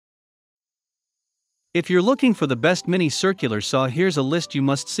If you're looking for the best mini circular saw, here's a list you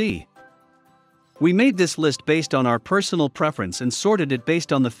must see. We made this list based on our personal preference and sorted it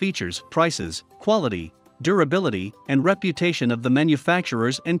based on the features, prices, quality, durability, and reputation of the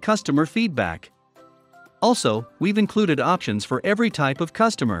manufacturers and customer feedback. Also, we've included options for every type of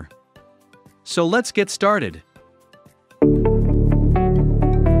customer. So let's get started.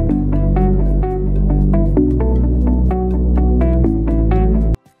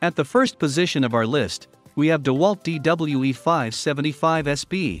 At the first position of our list, we have DeWalt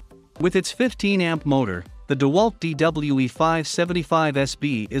DWE575SB. With its 15-amp motor, the DeWalt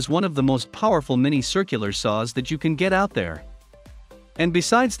DWE575SB is one of the most powerful mini circular saws that you can get out there. And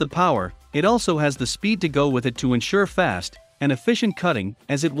besides the power, it also has the speed to go with it to ensure fast and efficient cutting,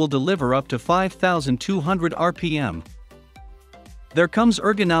 as it will deliver up to 5,200 RPM. There comes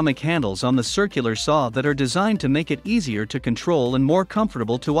ergonomic handles on the circular saw that are designed to make it easier to control and more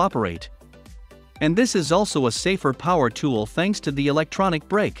comfortable to operate. And this is also a safer power tool thanks to the electronic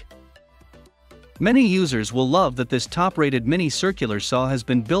brake. Many users will love that this top-rated mini circular saw has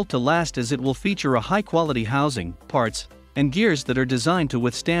been built to last, as it will feature a high-quality housing, parts, and gears that are designed to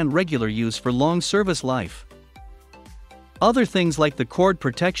withstand regular use for long service life. Other things like the cord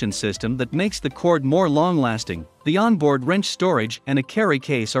protection system that makes the cord more long-lasting, the onboard wrench storage, and a carry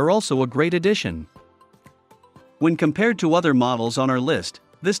case are also a great addition. When compared to other models on our list,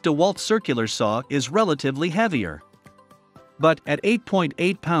 this DeWalt circular saw is relatively heavier. But at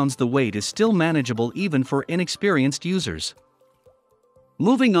 8.8 pounds, the weight is still manageable even for inexperienced users.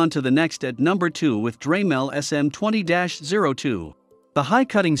 Moving on to the next at number 2 with Dremel SM20-02. The high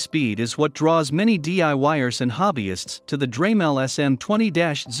cutting speed is what draws many DIYers and hobbyists to the Dremel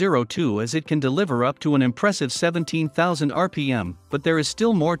SM20-02, as it can deliver up to an impressive 17,000 RPM, but there is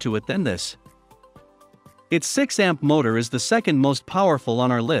still more to it than this. Its 6-amp motor is the second most powerful on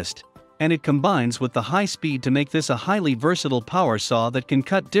our list, and it combines with the high speed to make this a highly versatile power saw that can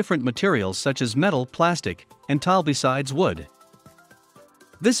cut different materials such as metal, plastic, and tile besides wood.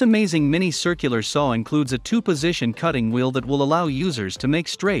 This amazing mini circular saw includes a 2-position cutting wheel that will allow users to make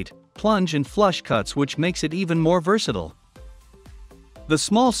straight, plunge, and flush cuts, which makes it even more versatile. The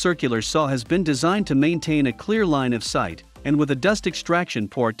small circular saw has been designed to maintain a clear line of sight, and with a dust extraction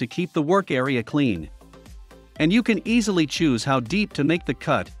port to keep the work area clean. And you can easily choose how deep to make the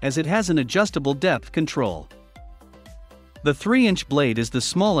cut, as it has an adjustable depth control. The 3-inch blade is the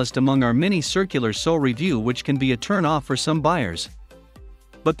smallest among our mini circular saw review, which can be a turn-off for some buyers.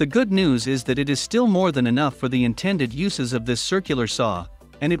 But the good news is that it is still more than enough for the intended uses of this circular saw,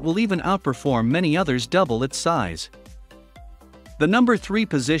 and it will even outperform many others double its size. The number 3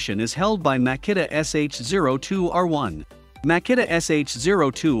 position is held by Makita SH02R1. Makita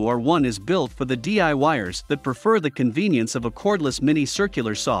SH02R1 is built for the DIYers that prefer the convenience of a cordless mini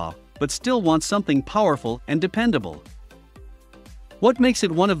circular saw, but still want something powerful and dependable. What makes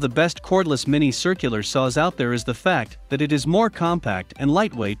it one of the best cordless mini circular saws out there is the fact that it is more compact and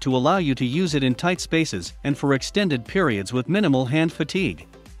lightweight to allow you to use it in tight spaces and for extended periods with minimal hand fatigue.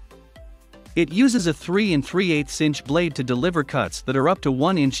 It uses a 3 3/8-inch blade to deliver cuts that are up to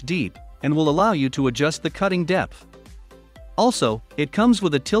 1 inch deep and will allow you to adjust the cutting depth. Also, it comes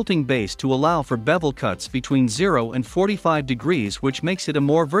with a tilting base to allow for bevel cuts between 0 and 45 degrees, which makes it a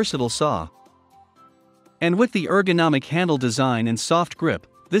more versatile saw. And with the ergonomic handle design and soft grip,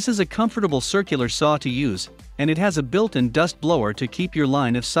 this is a comfortable circular saw to use, and it has a built-in dust blower to keep your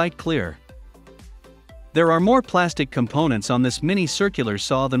line of sight clear. There are more plastic components on this mini circular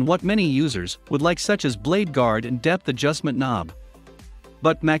saw than what many users would like, such as blade guard and depth adjustment knob.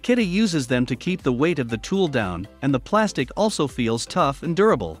 But Makita uses them to keep the weight of the tool down, and the plastic also feels tough and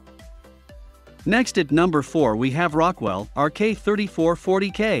durable. Next at number 4 we have Rockwell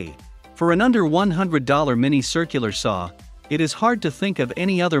RK3440K. For an under $100 mini circular saw, it is hard to think of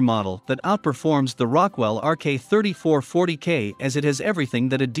any other model that outperforms the Rockwell RK3440K, as it has everything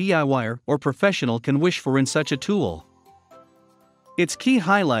that a DIYer or professional can wish for in such a tool. Its key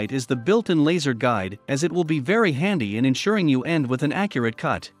highlight is the built-in laser guide, as it will be very handy in ensuring you end with an accurate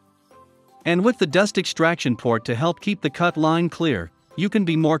cut. And with the dust extraction port to help keep the cut line clear, you can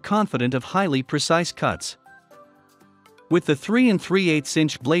be more confident of highly precise cuts. With the 3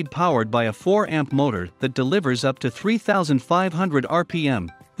 3/8-inch blade powered by a 4-amp motor that delivers up to 3,500 RPM,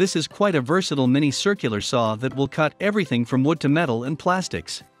 this is quite a versatile mini circular saw that will cut everything from wood to metal and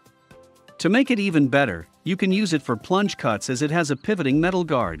plastics. To make it even better, you can use it for plunge cuts, as it has a pivoting metal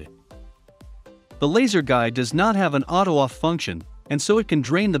guard. The laser guide does not have an auto-off function, and so it can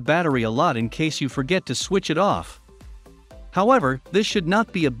drain the battery a lot in case you forget to switch it off. However, this should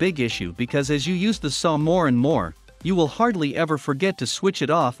not be a big issue, because as you use the saw more and more, you will hardly ever forget to switch it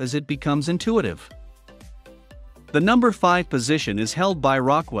off, as it becomes intuitive. The number 5 position is held by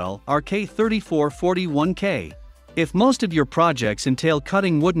Rockwell RK3441K. If most of your projects entail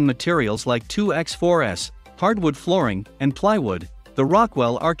cutting wooden materials like 2x4s, hardwood flooring, and plywood, the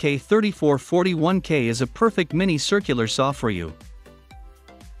Rockwell RK3441K is a perfect mini circular saw for you.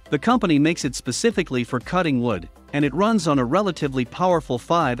 The company makes it specifically for cutting wood, and it runs on a relatively powerful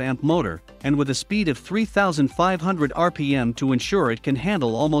 5-amp motor, and with a speed of 3,500 RPM to ensure it can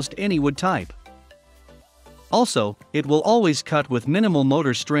handle almost any wood type. Also, it will always cut with minimal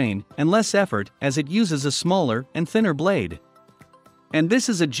motor strain and less effort as it uses a smaller and thinner blade. And this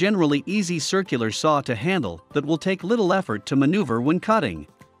is a generally easy circular saw to handle that will take little effort to maneuver when cutting.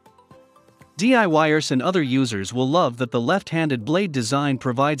 DIYers and other users will love that the left-handed blade design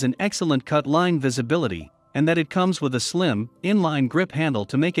provides an excellent cut line visibility, and that it comes with a slim, inline grip handle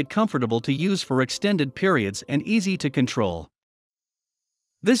to make it comfortable to use for extended periods and easy to control.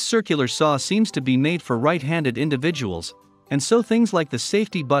 This circular saw seems to be made for right-handed individuals, and so things like the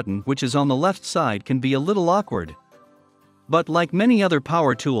safety button, which is on the left side, can be a little awkward. But like many other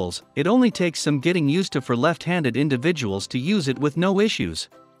power tools, it only takes some getting used to for left-handed individuals to use it with no issues.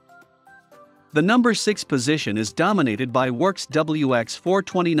 The number 6 position is dominated by Works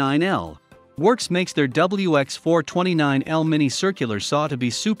WX429L. Works makes their WX429L mini circular saw to be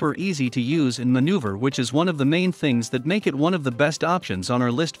super easy to use and maneuver, which is one of the main things that make it one of the best options on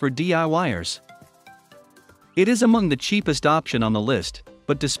our list for DIYers. It is among the cheapest option on the list,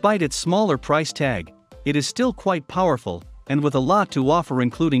 but despite its smaller price tag, it is still quite powerful, and with a lot to offer,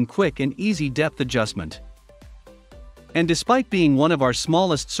 including quick and easy depth adjustment. And despite being one of our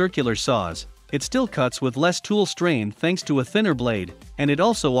smallest circular saws, it still cuts with less tool strain thanks to a thinner blade, and it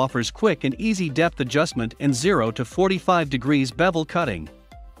also offers quick and easy depth adjustment and 0 to 45 degrees bevel cutting.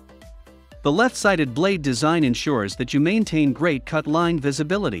 The left-sided blade design ensures that you maintain great cut line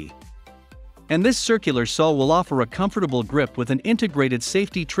visibility. And this circular saw will offer a comfortable grip with an integrated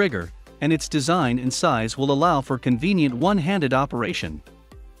safety trigger, and its design and size will allow for convenient one-handed operation.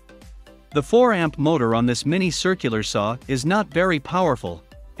 The 4-amp motor on this mini circular saw is not very powerful,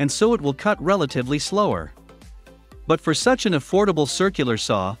 and so it will cut relatively slower. But for such an affordable circular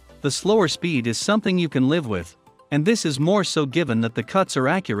saw, the slower speed is something you can live with, and this is more so given that the cuts are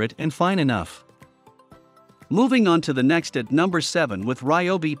accurate and fine enough. Moving on to the next at number 7 with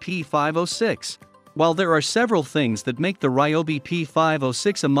Ryobi P506. While there are several things that make the Ryobi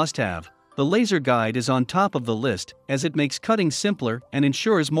P506 a must-have, the laser guide is on top of the list as it makes cutting simpler and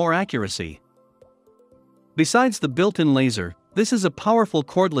ensures more accuracy. Besides the built-in laser, this is a powerful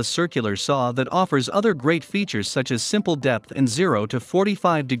cordless circular saw that offers other great features such as simple depth and 0 to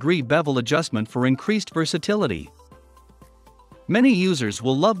 45 degree bevel adjustment for increased versatility. Many users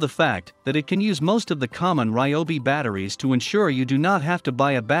will love the fact that it can use most of the common Ryobi batteries to ensure you do not have to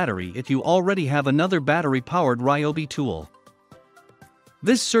buy a battery if you already have another battery-powered Ryobi tool.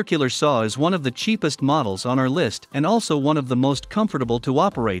 This circular saw is one of the cheapest models on our list and also one of the most comfortable to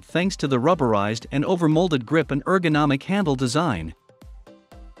operate thanks to the rubberized and overmolded grip and ergonomic handle design.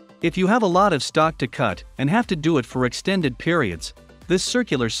 If you have a lot of stock to cut and have to do it for extended periods, this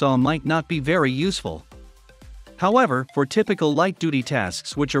circular saw might not be very useful. However, for typical light-duty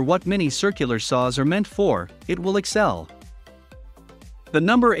tasks, which are what mini circular saws are meant for, it will excel. The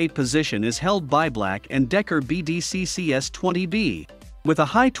number 8 position is held by Black & Decker BDCCS20B. With a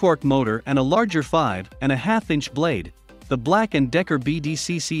high-torque motor and a larger 5.5-inch blade, the Black & Decker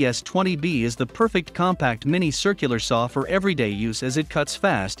BDCCS20B is the perfect compact mini circular saw for everyday use as it cuts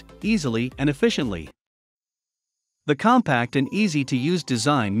fast, easily, and efficiently. The compact and easy-to-use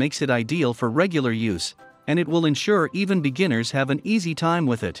design makes it ideal for regular use, and it will ensure even beginners have an easy time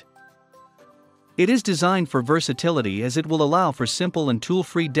with it. It is designed for versatility as it will allow for simple and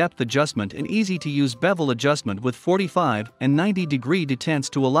tool-free depth adjustment and easy-to-use bevel adjustment with 45 and 90-degree detents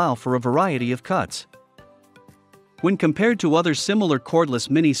to allow for a variety of cuts. When compared to other similar cordless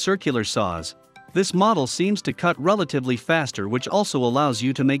mini circular saws, this model seems to cut relatively faster, which also allows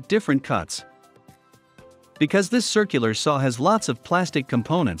you to make different cuts. Because this circular saw has lots of plastic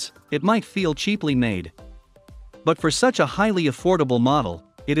components, it might feel cheaply made. But for such a highly affordable model,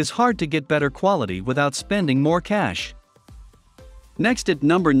 it is hard to get better quality without spending more cash. Next at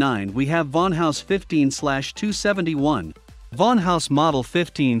number 9 we have Vonhaus 15/271. Vonhaus Model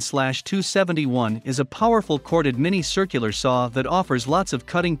 15/271 is a powerful corded mini circular saw that offers lots of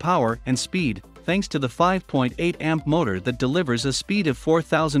cutting power and speed, thanks to the 5.8 amp motor that delivers a speed of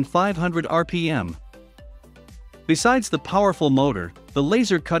 4,500 RPM. Besides the powerful motor, the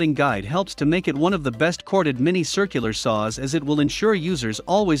laser cutting guide helps to make it one of the best corded mini circular saws as it will ensure users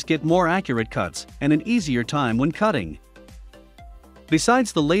always get more accurate cuts and an easier time when cutting.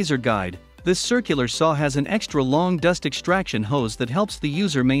 Besides the laser guide, This circular saw has an extra long dust extraction hose that helps the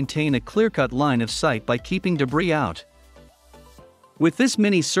user maintain a clear-cut line of sight by keeping debris out. With this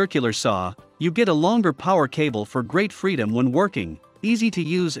mini circular saw, you get a longer power cable for great freedom when working, easy to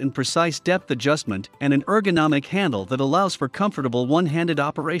use and precise depth adjustment, and an ergonomic handle that allows for comfortable one-handed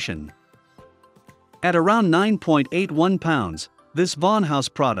operation. At around 9.81 pounds, this Von House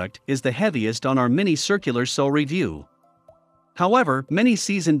product is the heaviest on our mini circular saw review. However, many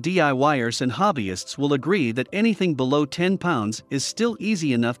seasoned DIYers and hobbyists will agree that anything below 10 pounds is still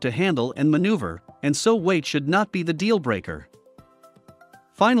easy enough to handle and maneuver, and so weight should not be the deal breaker.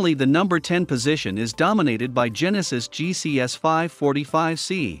 Finally, the number 10 position is dominated by Genesis GCS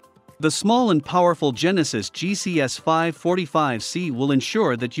 545C. The small and powerful Genesis GCS 545C will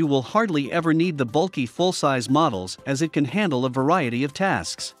ensure that you will hardly ever need the bulky full-size models, as it can handle a variety of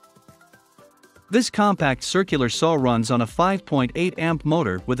tasks. This compact circular saw runs on a 5.8 amp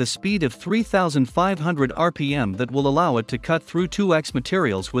motor with a speed of 3,500 RPM that will allow it to cut through 2x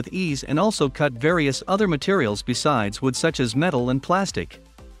materials with ease and also cut various other materials besides wood such as metal and plastic.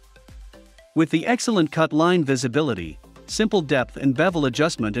 With the excellent cut line visibility, simple depth and bevel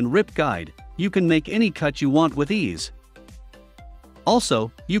adjustment and rip guide, you can make any cut you want with ease.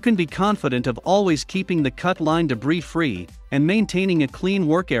 Also, you can be confident of always keeping the cut line debris free and maintaining a clean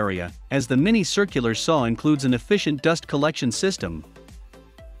work area, as the mini circular saw includes an efficient dust collection system.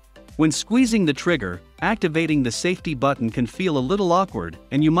 When squeezing the trigger, activating the safety button can feel a little awkward,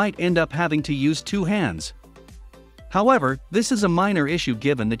 and you might end up having to use two hands. However, this is a minor issue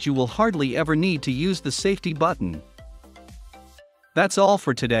given that you will hardly ever need to use the safety button. That's all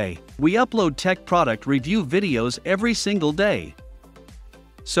for today. We upload tech product review videos every single day.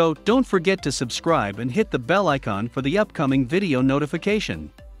 So, don't forget to subscribe and hit the bell icon for the upcoming video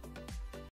notification.